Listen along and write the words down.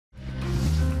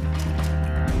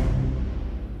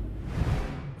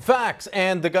Facts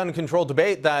and the gun control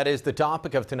debate, that is the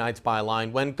topic of tonight's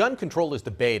Byline. When gun control is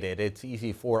debated, it's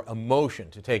easy for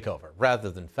emotion to take over rather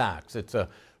than facts. It's a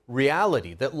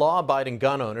reality that law-abiding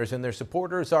gun owners and their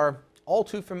supporters are all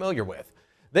too familiar with.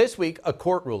 This week, a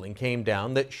court ruling came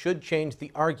down that should change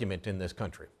the argument in this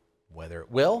country. Whether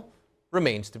it will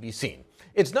remains to be seen.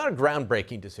 It's not a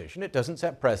groundbreaking decision. It doesn't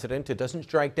set precedent. It doesn't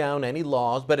strike down any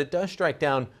laws, but it does strike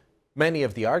down many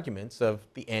of the arguments of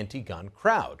the anti-gun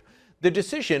crowd. The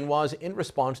decision was in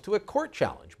response to a court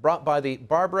challenge brought by the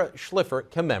Barbra Schlifer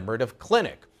Commemorative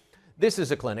Clinic. This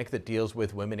is a clinic that deals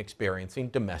with women experiencing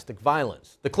domestic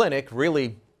violence. The clinic,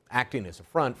 really acting as a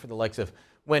front for the likes of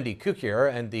Wendy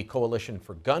Cukier and the Coalition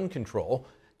for Gun Control,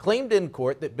 claimed in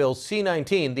court that Bill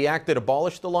C-19, the act that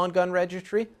abolished the Lawn Gun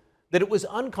Registry, that it was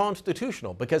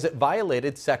unconstitutional because it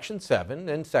violated Section 7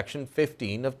 and Section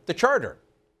 15 of the Charter.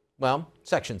 Well,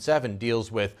 Section 7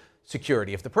 deals with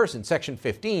security of the person. Section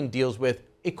 15 deals with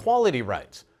equality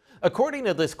rights. According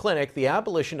to this clinic, the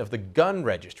abolition of the gun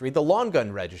registry, the lawn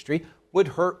gun registry, would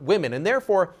hurt women, and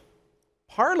therefore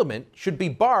Parliament should be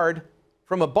barred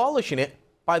from abolishing it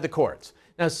by the courts.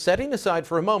 Now, setting aside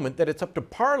for a moment that it's up to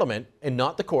Parliament and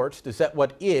not the courts to set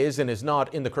what is and is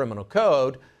not in the criminal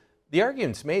code, the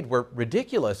arguments made were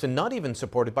ridiculous and not even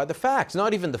supported by the facts,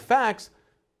 not even the facts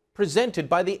presented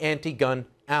by the anti-gun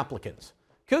applicants.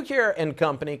 Cukier and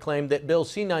company claimed that Bill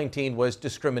C-19 was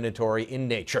discriminatory in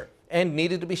nature and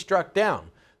needed to be struck down.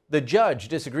 The judge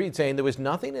disagreed, saying there was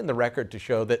nothing in the record to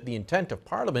show that the intent of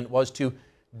Parliament was to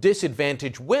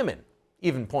disadvantage women,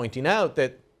 even pointing out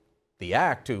that the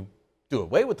act to do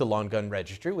away with the lawn gun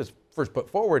registry was first put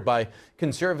forward by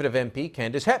Conservative MP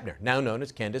Candace Hepner, now known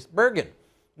as Candace Bergen.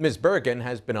 Ms. Bergen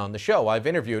has been on the show. I've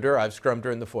interviewed her, I've scrummed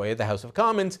her in the foyer of the House of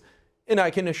Commons, and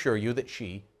I can assure you that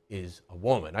she is a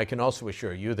woman. I can also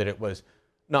assure you that it was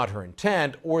not her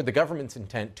intent or the government's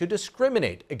intent to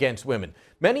discriminate against women,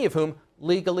 many of whom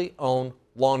legally own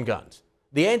lawn guns.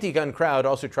 The anti-gun crowd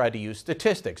also tried to use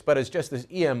statistics, but as Justice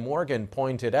E.M. Morgan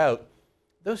pointed out,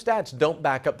 those stats don't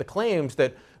back up the claims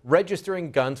that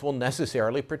registering guns will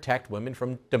necessarily protect women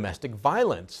from domestic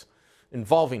violence,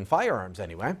 involving firearms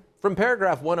anyway. From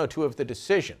paragraph 102 of the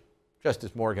decision,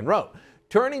 Justice Morgan wrote,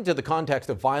 turning to the context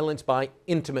of violence by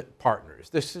intimate partners,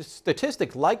 the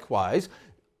statistics likewise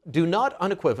do not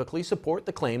unequivocally support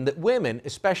the claim that women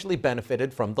especially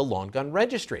benefited from the lawn gun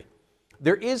registry.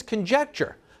 There is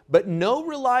conjecture, but no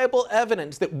reliable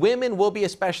evidence that women will be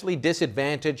especially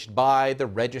disadvantaged by the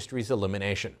registry's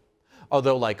elimination.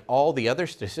 Although, like all the other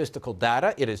statistical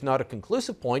data, it is not a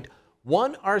conclusive point,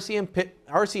 one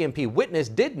RCMP witness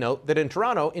did note that in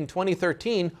Toronto in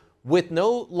 2013, with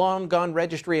no lawn gun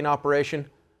registry in operation,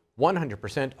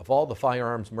 100% of all the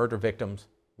firearms murder victims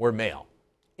were male.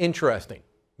 Interesting.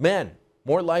 Men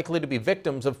more likely to be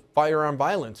victims of firearm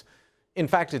violence. In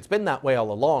fact, it's been that way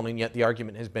all along, and yet the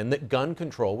argument has been that gun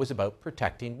control was about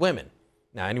protecting women.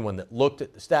 Now, anyone that looked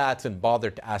at the stats and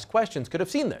bothered to ask questions could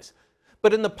have seen this.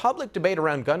 But in the public debate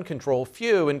around gun control,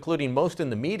 few, including most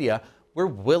in the media, were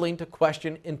willing to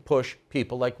question and push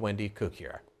people like Wendy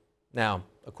Cukier. Now,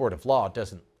 a court of law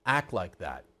doesn't act like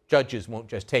that. Judges won't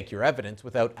just take your evidence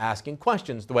without asking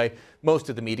questions the way most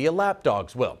of the media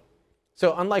lapdogs will.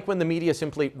 So unlike when the media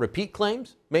simply repeat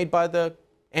claims made by the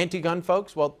anti-gun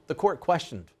folks, well, the court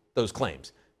questioned those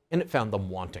claims and it found them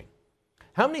wanting.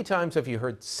 How many times have you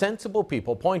heard sensible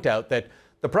people point out that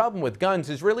the problem with guns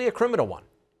is really a criminal one?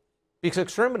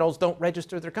 Because criminals don't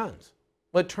register their guns.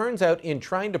 Well, it turns out in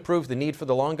trying to prove the need for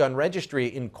the lawn gun registry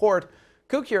in court,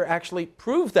 Cukier actually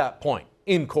proved that point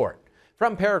in court.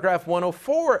 From paragraph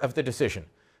 104 of the decision,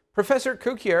 Professor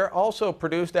Cukier also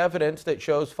produced evidence that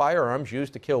shows firearms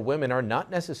used to kill women are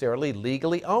not necessarily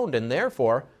legally owned and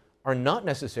therefore are not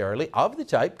necessarily of the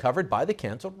type covered by the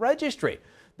cancelled registry.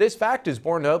 This fact is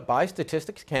borne out by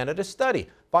Statistics Canada's study,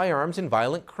 Firearms and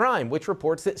Violent Crime, which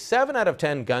reports that 7 out of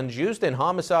 10 guns used in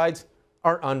homicides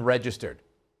are unregistered.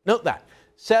 Note that,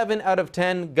 7 out of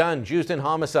 10 guns used in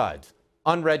homicides,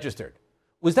 unregistered.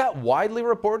 Was that widely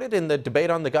reported in the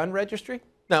debate on the gun registry?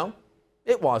 No,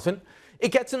 it wasn't.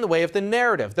 It gets in the way of the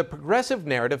narrative, the progressive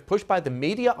narrative pushed by the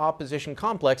media opposition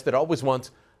complex that always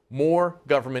wants more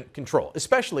government control,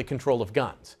 especially control of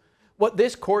guns. What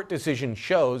this court decision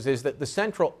shows is that the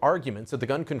central arguments of the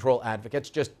gun control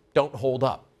advocates just don't hold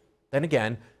up. Then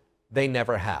again, they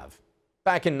never have.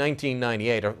 Back in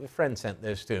 1998, a friend sent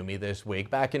this to me this week.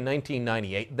 Back in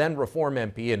 1998, then Reform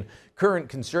MP and current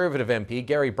Conservative MP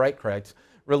Gary Breitkreitz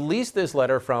released this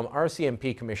letter from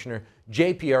RCMP Commissioner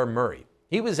J.P.R. Murray.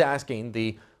 He was asking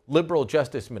the Liberal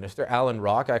Justice Minister, Alan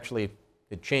Rock, actually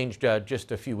It changed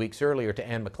just a few weeks earlier to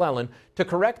Anne McClellan to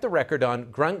correct the record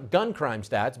on gun crime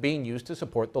stats being used to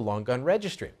support the long gun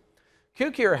registry.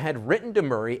 Cukier had written to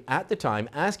Murray at the time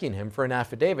asking him for an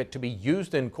affidavit to be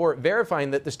used in court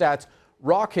verifying that the stats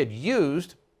Rock had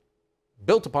used,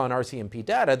 built upon RCMP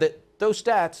data, that those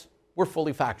stats were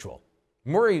fully factual.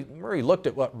 Murray looked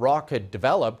at what Rock had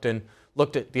developed and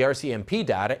looked at the RCMP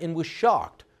data and was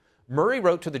shocked. Murray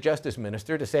wrote to the Justice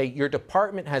Minister to say, "Your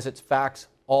department has its facts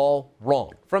all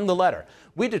wrong." From the letter,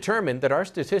 "We determined that our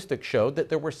statistics showed that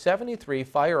there were 73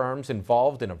 firearms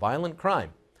involved in a violent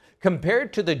crime,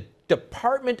 compared to the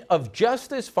Department of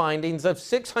Justice findings of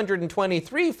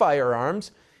 623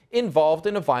 firearms involved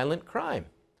in a violent crime."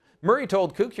 Murray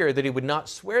told Cukier that he would not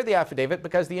swear the affidavit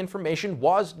because the information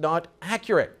was not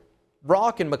accurate.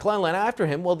 Rock and McClellan after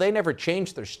him, well, they never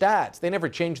changed their stats. They never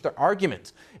changed their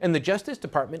arguments. And the Justice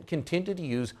Department continued to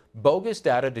use bogus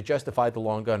data to justify the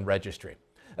long gun registry.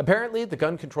 Apparently, the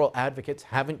gun control advocates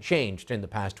haven't changed in the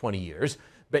past 20 years,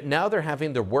 but now they're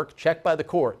having their work checked by the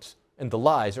courts, and the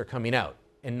lies are coming out.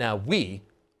 And now we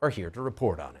are here to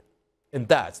report on it. And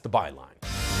that's the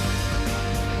byline.